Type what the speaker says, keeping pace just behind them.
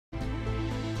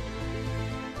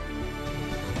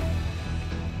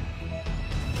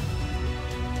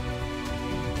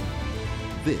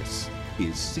This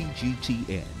is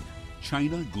CGTN,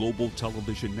 China Global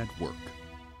Television Network.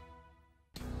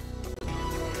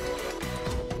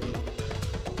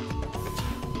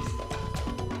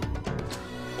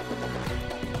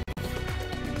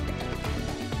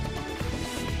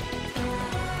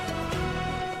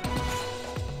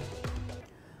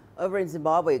 Over in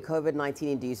Zimbabwe,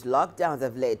 COVID-19-induced lockdowns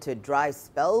have led to a dry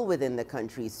spell within the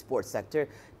country's sports sector.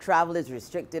 Travel is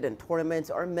restricted and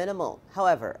tournaments are minimal.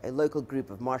 However, a local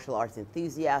group of martial arts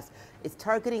enthusiasts is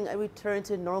targeting a return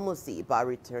to normalcy by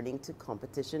returning to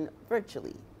competition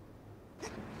virtually.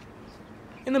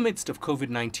 In the midst of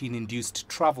COVID-19-induced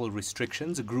travel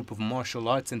restrictions, a group of martial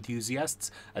arts enthusiasts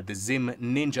at the Zim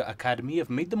Ninja Academy have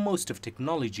made the most of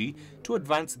technology to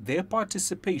advance their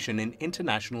participation in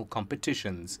international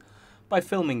competitions. By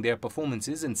filming their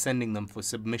performances and sending them for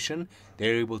submission,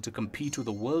 they're able to compete with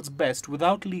the world's best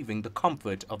without leaving the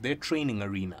comfort of their training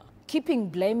arena.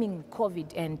 Blaming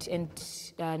COVID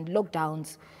and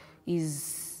lockdowns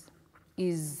is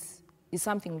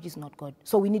something which is not good.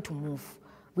 So we need to move.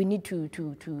 We need to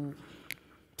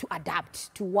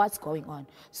adapt to what's going on.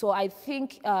 So I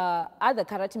think other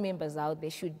karate members out there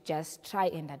should just try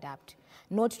and adapt,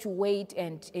 not to wait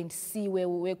and see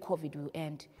where COVID will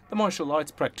end. The martial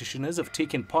arts practitioners have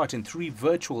taken part in 3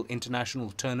 virtual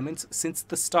international tournaments since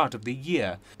the start of the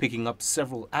year, picking up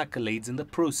several accolades in the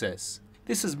process.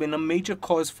 This has been a major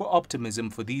cause for optimism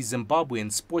for these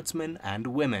Zimbabwean sportsmen and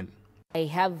women. I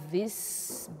have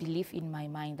this belief in my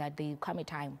mind that there will come a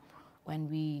time when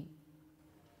we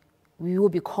will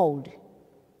be called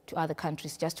to other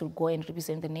countries just to go and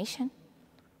represent the nation.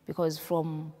 Because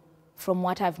from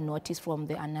what I've noticed from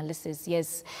the analysis,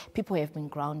 yes, people have been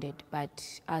grounded,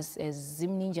 but as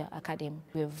Zim Ninja Academy,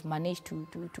 we have managed to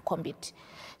compete.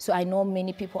 So I know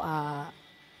many people are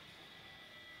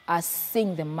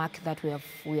seeing the mark that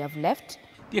we have left.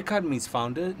 The Academy's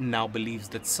founder now believes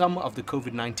that some of the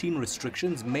COVID-19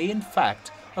 restrictions may in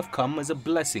fact have come as a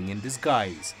blessing in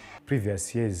disguise.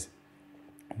 Previous years,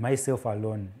 myself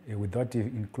alone, without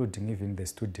including even the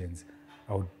students,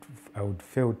 I would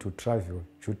fail to travel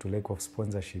due to lack of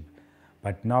sponsorship.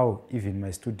 But now, even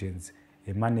my students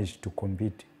managed to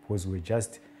compete because we're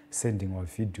just sending our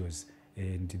videos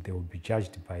and they will be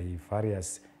judged by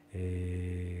various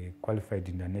qualified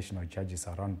international judges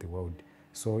around the world.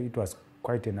 So it was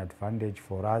quite an advantage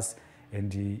for us,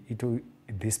 and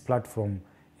this platform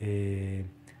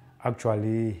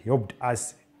actually helped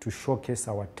us to showcase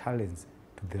our talents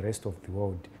to the rest of the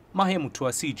world.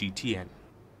 Mahemutua, CGTN.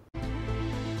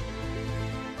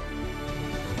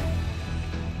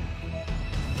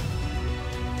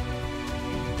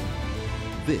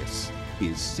 This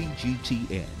is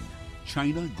CGTN,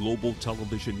 China Global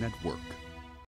Television Network.